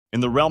In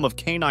the realm of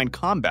canine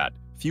combat,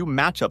 few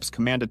matchups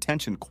command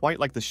attention quite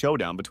like the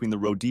showdown between the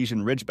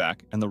Rhodesian Ridgeback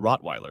and the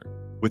Rottweiler,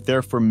 with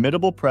their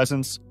formidable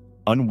presence,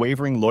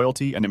 unwavering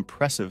loyalty, and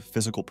impressive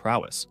physical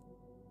prowess.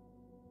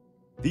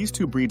 These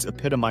two breeds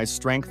epitomize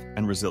strength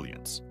and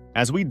resilience.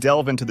 As we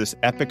delve into this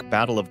epic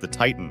battle of the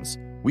titans,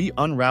 we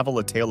unravel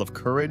a tale of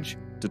courage,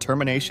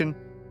 determination,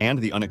 and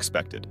the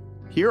unexpected.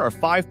 Here are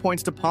 5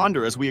 points to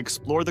ponder as we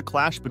explore the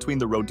clash between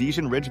the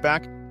Rhodesian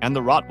Ridgeback and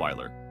the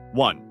Rottweiler.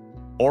 1.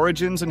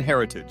 Origins and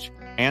heritage.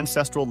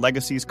 Ancestral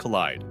legacies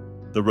collide.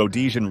 The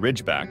Rhodesian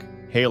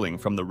Ridgeback, hailing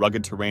from the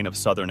rugged terrain of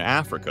southern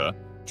Africa,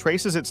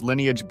 traces its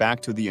lineage back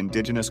to the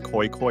indigenous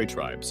Coyote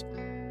tribes,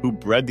 who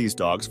bred these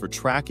dogs for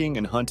tracking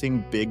and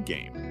hunting big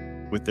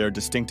game. With their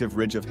distinctive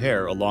ridge of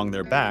hair along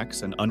their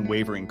backs and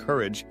unwavering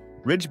courage,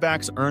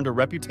 Ridgebacks earned a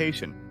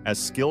reputation as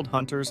skilled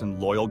hunters and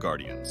loyal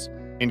guardians.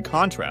 In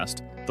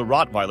contrast, the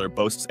Rottweiler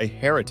boasts a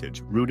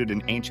heritage rooted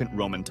in ancient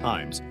Roman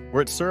times,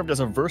 where it served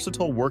as a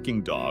versatile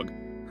working dog,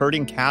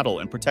 herding cattle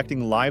and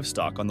protecting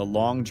livestock on the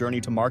long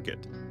journey to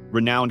market.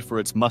 Renowned for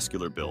its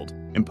muscular build,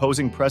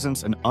 imposing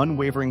presence, and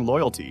unwavering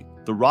loyalty,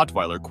 the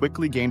Rottweiler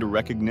quickly gained a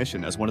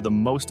recognition as one of the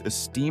most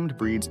esteemed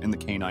breeds in the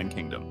canine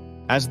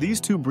kingdom. As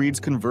these two breeds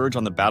converge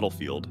on the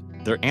battlefield,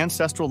 their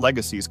ancestral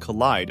legacies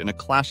collide in a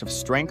clash of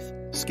strength,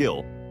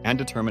 skill, and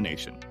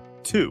determination.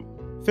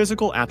 2.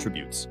 Physical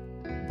attributes.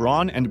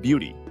 Brawn and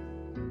beauty.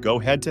 Go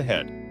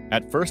head-to-head.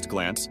 At first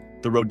glance,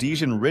 the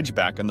Rhodesian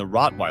Ridgeback and the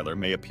Rottweiler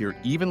may appear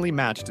evenly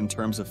matched in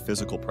terms of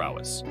physical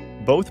prowess.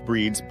 Both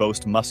breeds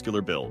boast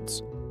muscular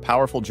builds,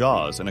 powerful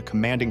jaws, and a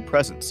commanding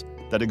presence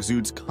that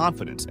exudes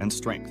confidence and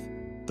strength.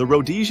 The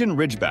Rhodesian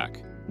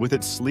Ridgeback, with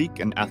its sleek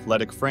and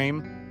athletic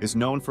frame, is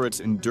known for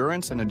its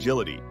endurance and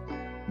agility,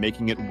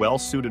 making it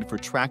well-suited for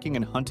tracking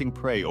and hunting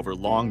prey over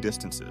long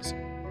distances.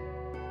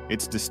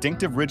 Its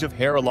distinctive ridge of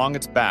hair along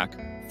its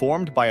back,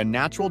 formed by a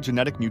natural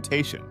genetic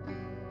mutation,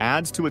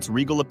 adds to its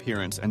regal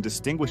appearance and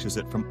distinguishes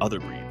it from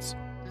other breeds.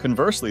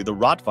 Conversely, the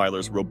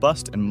Rottweiler's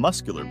robust and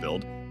muscular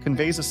build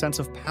conveys a sense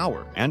of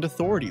power and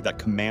authority that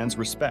commands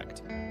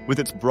respect. With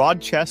its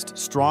broad chest,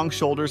 strong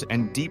shoulders,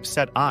 and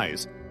deep-set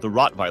eyes, the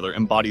Rottweiler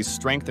embodies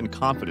strength and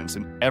confidence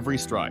in every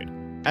stride.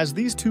 As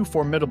these two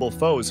formidable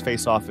foes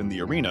face off in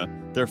the arena,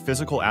 their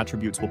physical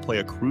attributes will play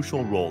a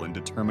crucial role in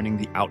determining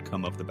the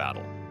outcome of the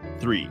battle.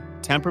 3.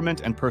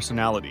 Temperament and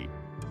personality.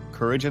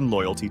 Courage and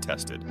loyalty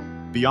tested.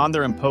 Beyond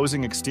their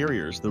imposing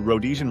exteriors, the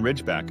Rhodesian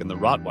Ridgeback and the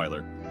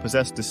Rottweiler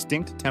possess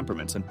distinct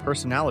temperaments and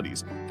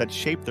personalities that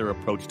shape their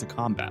approach to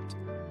combat.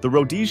 The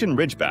Rhodesian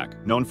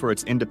Ridgeback, known for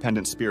its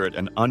independent spirit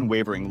and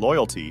unwavering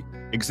loyalty,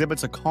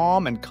 exhibits a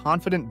calm and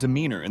confident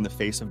demeanor in the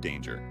face of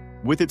danger.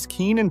 With its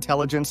keen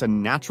intelligence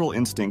and natural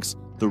instincts,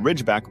 the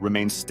Ridgeback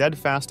remains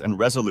steadfast and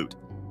resolute,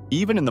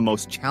 even in the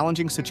most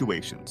challenging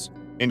situations.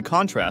 In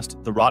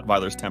contrast, the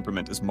Rottweiler's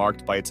temperament is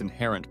marked by its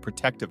inherent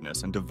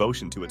protectiveness and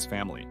devotion to its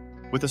family.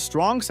 With a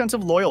strong sense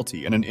of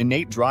loyalty and an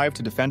innate drive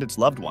to defend its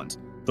loved ones,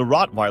 the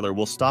Rottweiler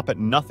will stop at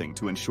nothing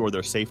to ensure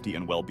their safety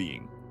and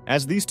well-being.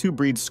 As these two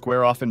breeds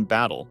square off in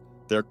battle,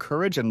 their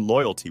courage and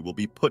loyalty will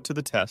be put to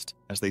the test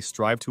as they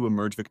strive to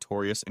emerge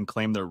victorious and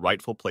claim their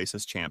rightful place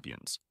as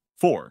champions.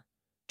 4.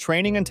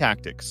 Training and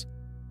tactics.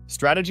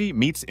 Strategy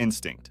meets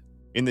instinct.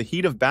 In the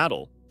heat of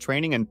battle,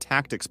 training and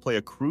tactics play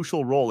a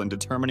crucial role in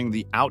determining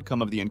the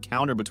outcome of the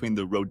encounter between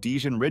the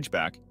Rhodesian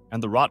Ridgeback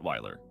and the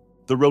Rottweiler.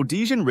 The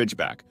Rhodesian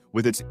Ridgeback,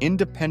 with its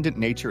independent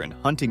nature and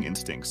hunting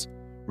instincts,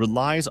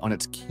 relies on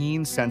its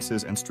keen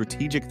senses and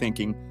strategic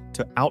thinking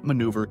to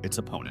outmaneuver its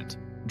opponent.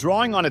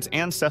 Drawing on its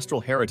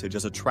ancestral heritage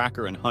as a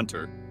tracker and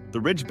hunter, the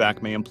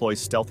Ridgeback may employ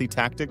stealthy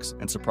tactics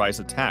and surprise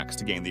attacks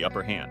to gain the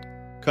upper hand.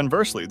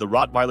 Conversely, the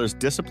Rottweiler's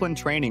disciplined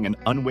training and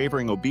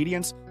unwavering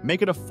obedience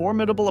make it a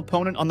formidable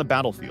opponent on the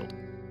battlefield.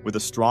 With a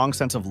strong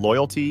sense of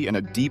loyalty and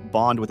a deep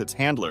bond with its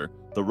handler,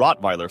 the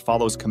Rottweiler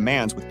follows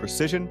commands with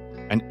precision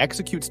and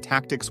executes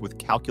tactics with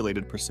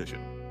calculated precision.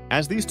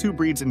 As these two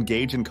breeds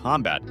engage in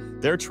combat,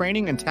 their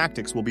training and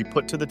tactics will be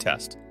put to the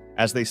test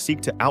as they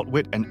seek to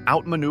outwit and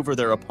outmaneuver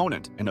their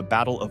opponent in a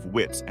battle of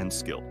wits and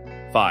skill.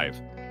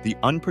 5. The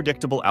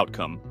unpredictable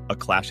outcome, a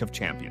clash of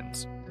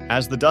champions.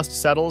 As the dust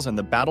settles and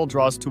the battle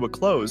draws to a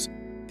close,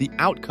 the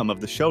outcome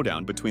of the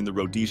showdown between the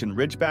Rhodesian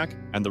Ridgeback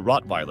and the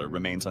Rottweiler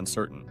remains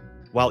uncertain.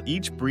 While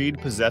each breed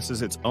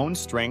possesses its own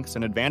strengths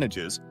and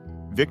advantages,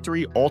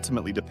 victory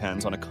ultimately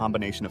depends on a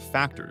combination of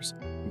factors,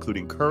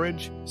 including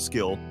courage,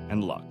 skill,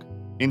 and luck.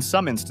 In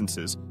some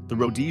instances, the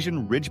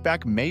Rhodesian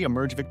Ridgeback may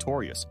emerge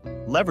victorious,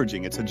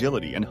 leveraging its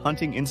agility and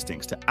hunting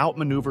instincts to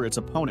outmaneuver its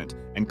opponent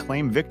and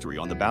claim victory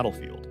on the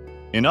battlefield.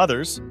 In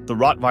others, the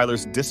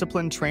Rottweiler's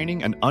disciplined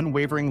training and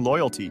unwavering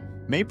loyalty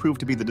may prove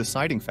to be the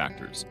deciding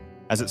factors,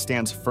 as it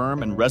stands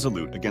firm and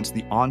resolute against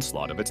the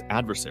onslaught of its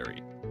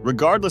adversary.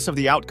 Regardless of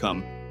the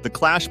outcome, the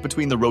clash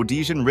between the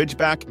Rhodesian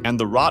Ridgeback and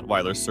the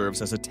Rottweiler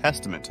serves as a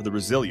testament to the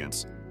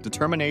resilience,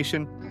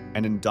 determination,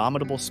 and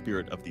indomitable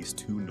spirit of these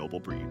two noble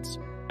breeds.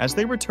 As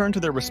they return to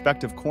their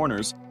respective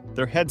corners,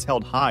 their heads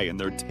held high and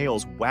their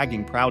tails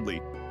wagging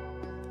proudly,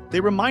 they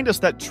remind us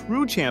that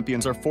true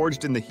champions are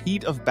forged in the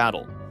heat of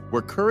battle,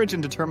 where courage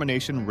and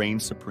determination reign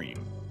supreme.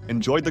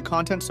 Enjoyed the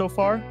content so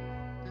far?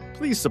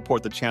 Please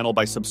support the channel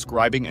by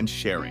subscribing and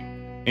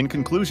sharing. In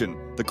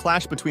conclusion, the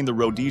clash between the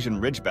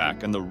Rhodesian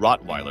Ridgeback and the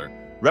Rottweiler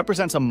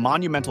represents a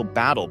monumental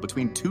battle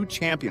between two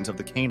champions of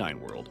the canine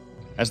world.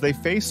 As they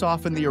face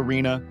off in the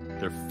arena,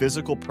 their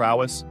physical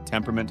prowess,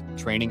 temperament,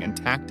 training, and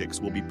tactics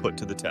will be put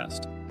to the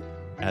test,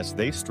 as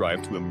they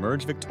strive to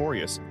emerge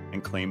victorious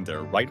and claim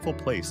their rightful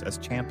place as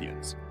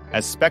champions.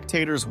 As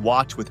spectators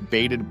watch with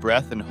bated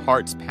breath and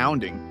hearts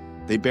pounding,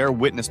 they bear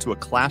witness to a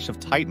clash of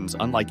titans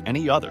unlike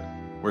any other,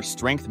 where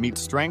strength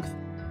meets strength,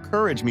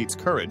 courage meets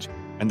courage,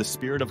 and the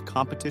spirit of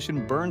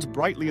competition burns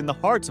brightly in the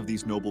hearts of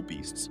these noble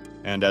beasts.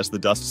 And as the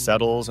dust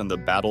settles and the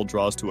battle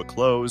draws to a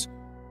close,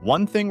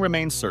 one thing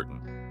remains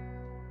certain.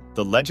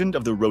 The legend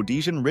of the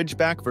Rhodesian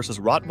Ridgeback versus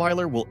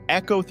Rottweiler will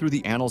echo through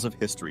the annals of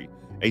history,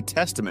 a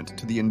testament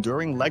to the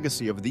enduring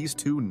legacy of these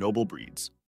two noble breeds.